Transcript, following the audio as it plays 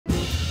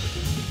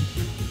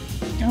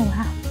Oh,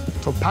 wow.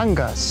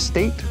 Topanga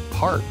State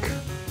Park.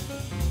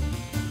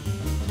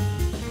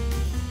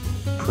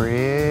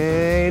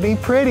 Pretty,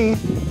 pretty.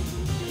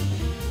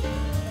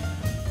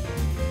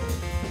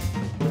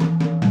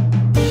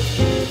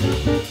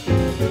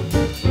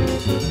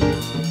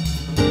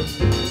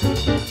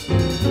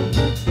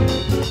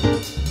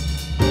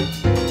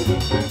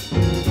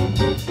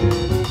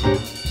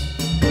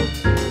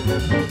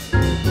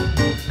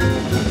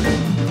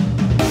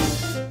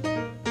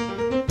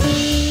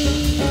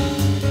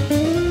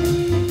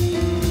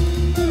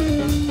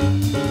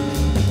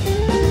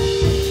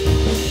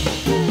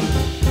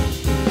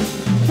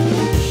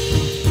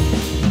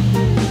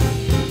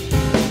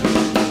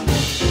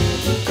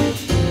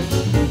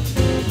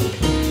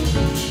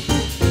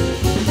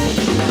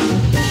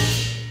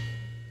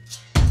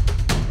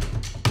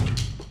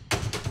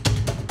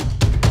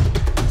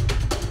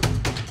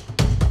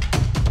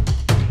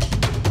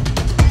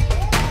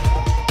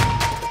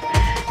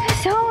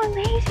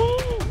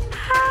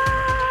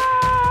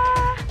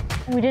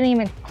 We didn't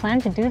even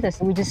plan to do this.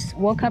 We just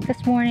woke up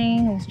this morning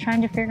and was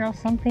trying to figure out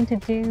something to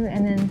do,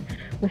 and then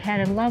we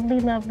had a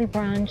lovely, lovely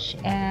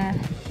brunch at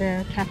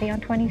the cafe on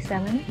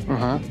 27,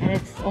 and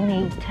it's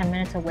only 10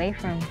 minutes away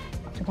from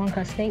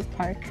Topanga State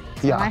Park.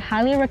 So I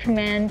highly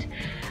recommend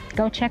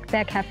go check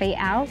that cafe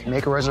out.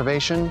 Make a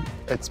reservation.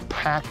 It's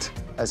packed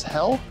as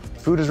hell.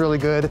 Food is really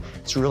good.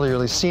 It's really,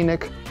 really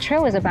scenic. The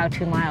trail is about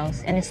 2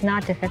 miles and it's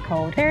not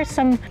difficult. There's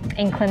some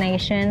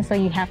inclination, so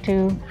you have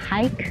to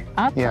hike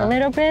up a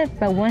little bit,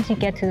 but once you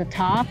get to the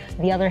top,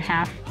 the other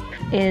half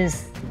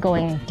is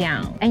going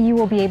down. And you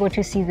will be able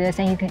to see this,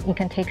 and you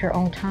can take your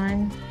own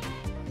time.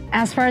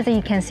 As far as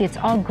you can see, it's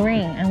all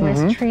green, and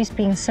with trees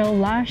being so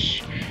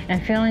lush and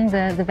feeling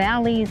the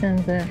valleys and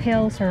the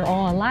hills are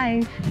all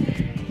alive.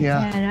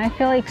 Yeah. And I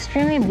feel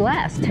extremely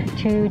blessed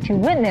to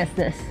witness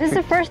this. This is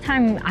the first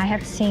time I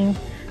have seen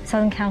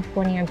Southern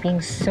California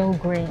being so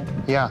green.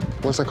 Yeah,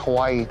 looks like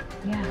Hawaii.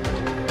 Yeah.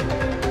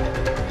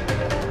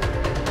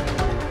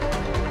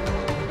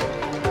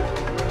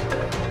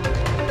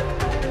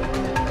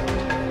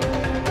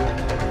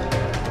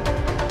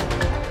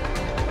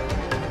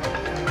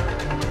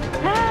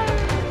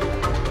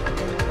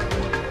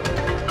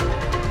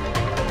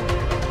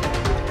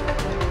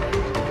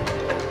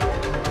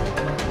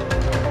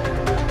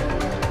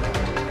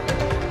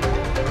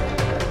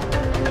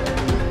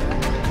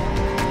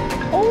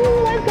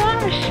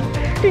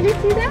 Did you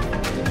see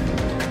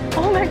that?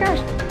 Oh my gosh.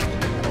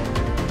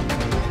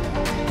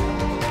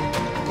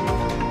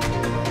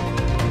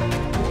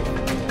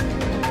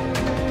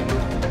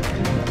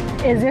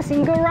 Is this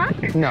Eagle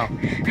Rock? No,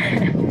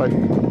 but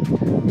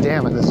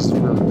damn it, this is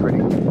really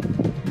pretty.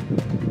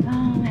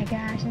 Oh my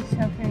gosh, it's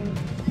so pretty.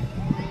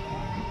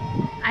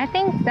 I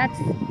think that's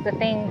the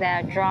thing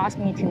that draws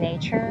me to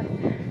nature,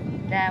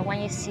 that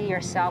when you see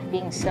yourself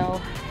being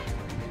so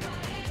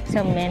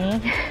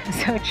many,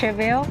 so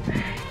trivial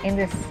in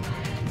this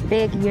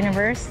big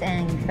universe,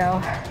 and you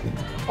feel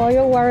all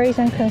your worries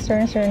and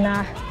concerns are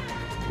not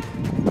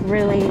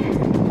really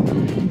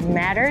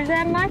matter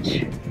that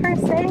much per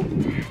se.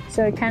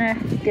 So it kind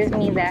of gives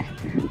me that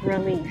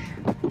relief.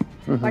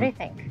 What do you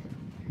think?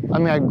 I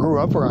mean, I grew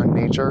up around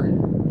nature.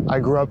 I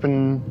grew up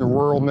in the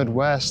rural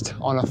Midwest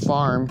on a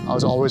farm. I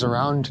was always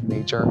around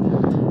nature.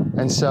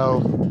 And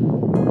so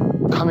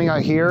coming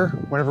out here,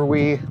 whenever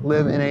we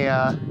live in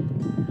a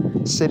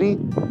city,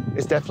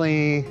 it's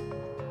definitely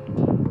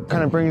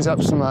kind of brings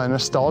up some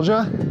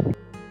nostalgia.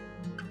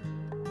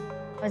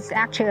 I was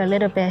actually a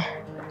little bit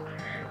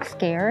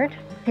scared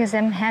because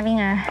I'm having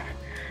a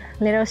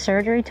little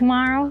surgery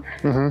tomorrow.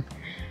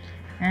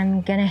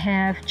 I'm gonna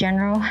have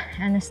general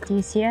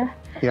anesthesia.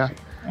 Yeah.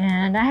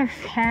 And I've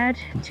had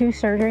 2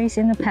 surgeries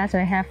in the past.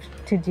 I had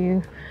to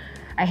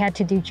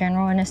do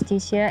general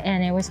anesthesia,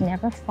 and it was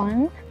never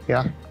fun.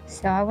 Yeah.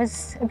 So I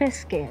was a bit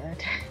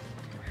scared.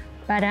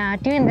 But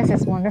doing this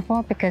is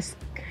wonderful because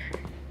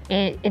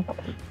it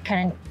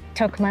kind of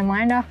took my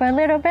mind off a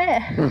little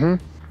bit.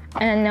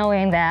 And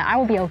knowing that I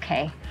will be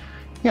okay.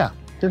 Yeah,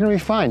 you're gonna be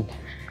fine.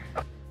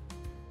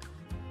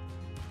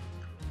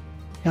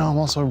 You know, I'm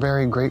also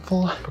very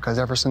grateful because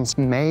ever since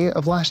May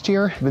of last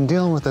year, I've been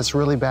dealing with this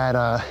really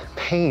bad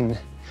pain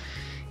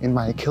in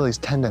my Achilles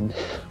tendon,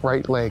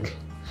 right leg.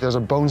 There's a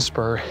bone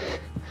spur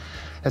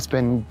that's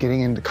been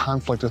getting into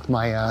conflict with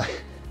my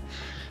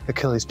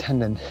Achilles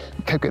tendon.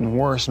 It kept getting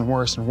worse and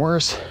worse and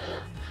worse.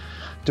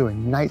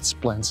 Doing night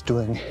splints,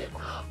 doing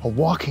a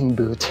walking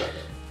boot,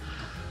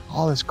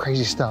 all this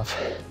crazy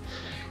stuff.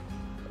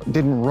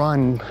 Didn't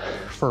run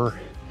for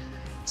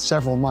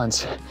several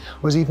months.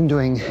 Was even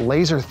doing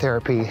laser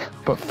therapy,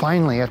 but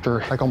finally, after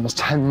like almost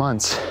 10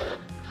 months,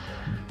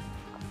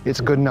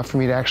 it's good enough for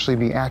me to actually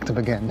be active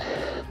again.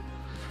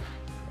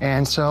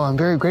 And so I'm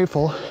very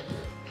grateful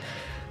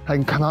I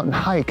can come out and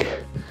hike,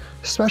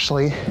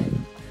 especially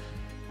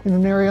in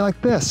an area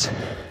like this.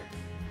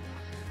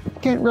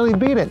 Can't really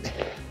beat it.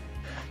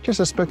 Just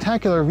a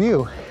spectacular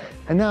view.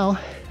 And now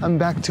I'm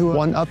back to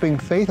one-upping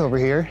Faith over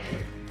here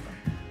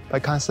by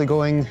constantly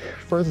going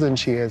further than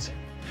she is.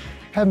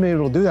 Haven't been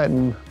able to do that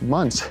in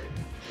months.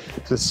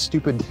 this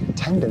stupid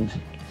tendon,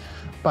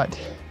 but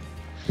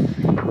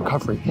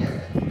recovery.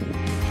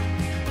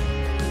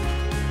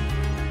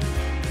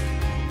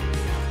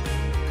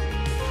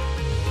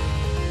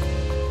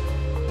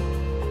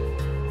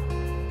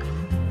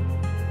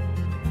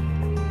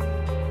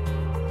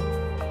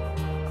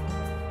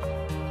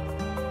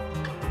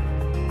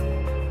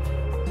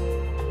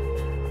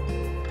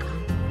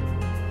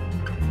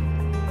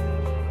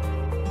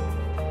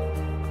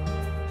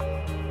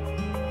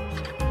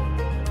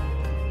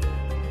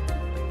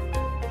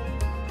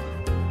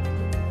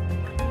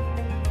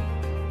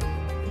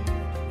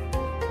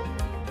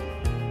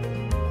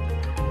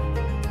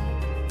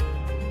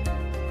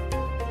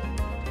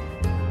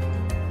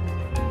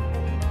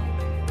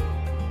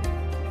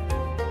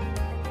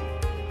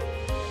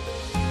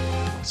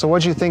 So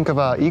what'd you think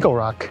of Eagle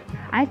Rock?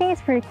 I think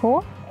it's pretty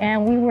cool,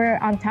 and we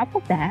were on top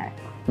of that.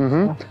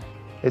 Mm-hmm.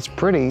 It's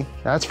pretty,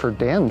 that's for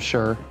damn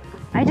sure.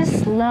 I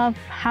just love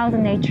how the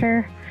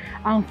nature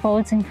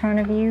unfolds in front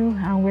of you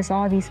with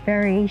all these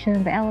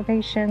variations, the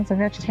elevations, the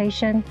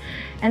vegetation,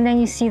 and then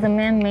you see the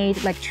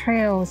man-made like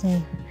trails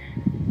and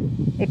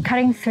it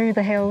cutting through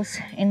the hills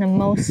in the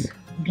most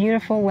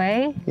beautiful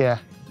way. Yeah.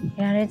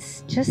 And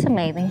it's just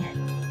amazing.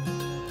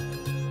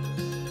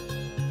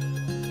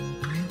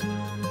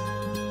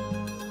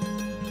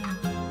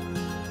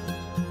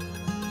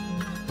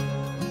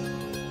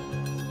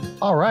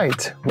 All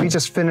right, we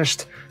just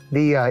finished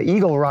the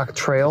Eagle Rock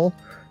Trail.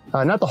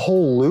 Not the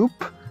whole loop,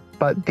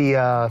 but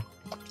the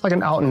like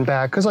an out and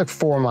back. It's like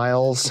 4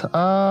 miles.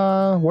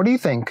 What do you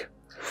think,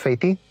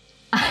 Faithy?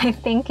 I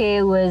think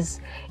it was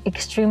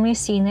extremely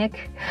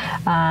scenic,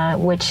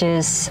 which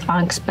is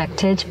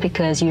unexpected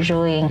because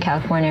usually in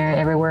California,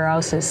 everywhere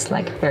else is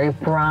like very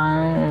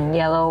brown and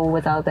yellow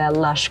without that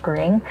lush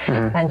green.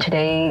 Mm-hmm. And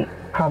today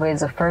probably is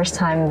the first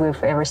time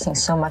we've ever seen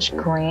so much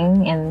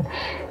green and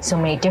so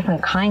many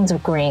different kinds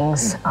of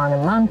greens on a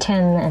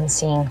mountain and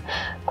seeing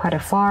quite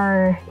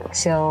afar.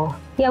 So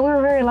yeah, we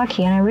were very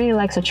lucky and I really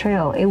liked the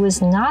trail. It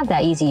was not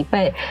that easy,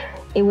 but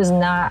it was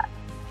not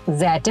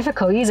that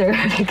difficult either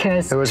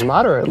because it was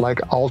moderate, like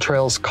All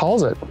Trails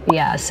calls it.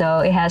 Yeah, so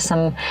it has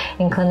some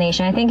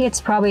inclination. I think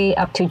it's probably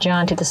up to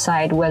John to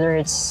decide whether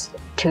it's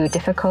too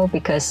difficult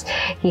because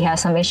he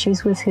has some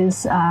issues with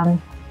his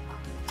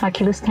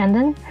Achilles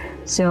tendon.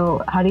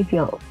 So how do you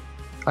feel?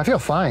 I feel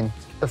fine.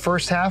 The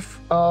first half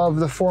of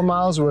the 4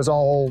 miles was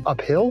all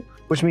uphill,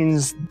 which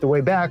means the way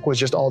back was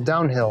just all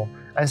downhill.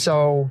 And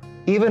so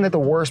even at the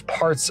worst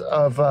parts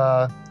of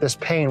this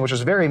pain, which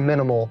was very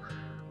minimal,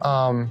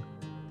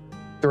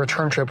 the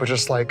return trip was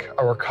just like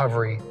a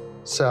recovery.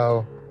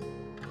 So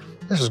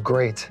this was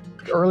great.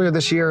 Earlier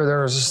this year,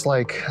 there was just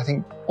like, I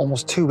think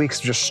almost 2 weeks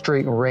of just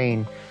straight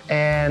rain.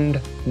 And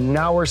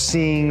now we're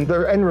seeing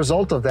the end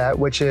result of that,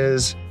 which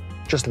is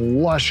just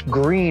lush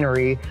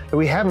greenery that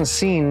we haven't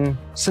seen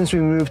since we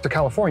moved to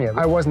California.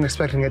 I wasn't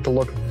expecting it to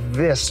look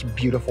this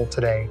beautiful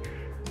today,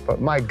 but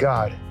my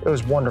God, it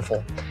was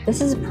wonderful.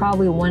 This is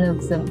probably one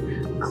of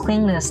the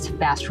cleanest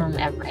bathrooms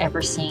I've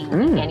ever seen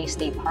in any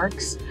state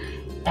parks.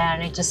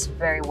 And it's just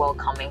very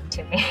welcoming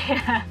to me.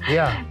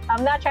 Yeah.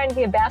 I'm not trying to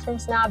be a bathroom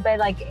snob, but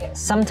like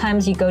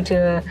sometimes you go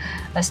to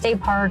a state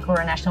park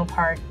or a national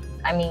park.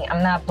 I mean,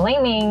 I'm not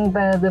blaming,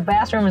 the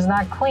bathroom is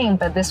not clean,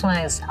 but this one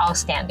is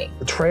outstanding.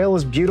 The trail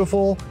is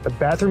beautiful, the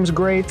bathroom's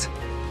great.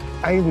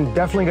 I'm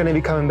definitely gonna be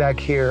coming back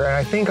here, and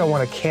I think I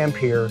wanna camp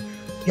here.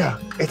 Yeah,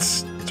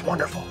 it's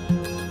wonderful.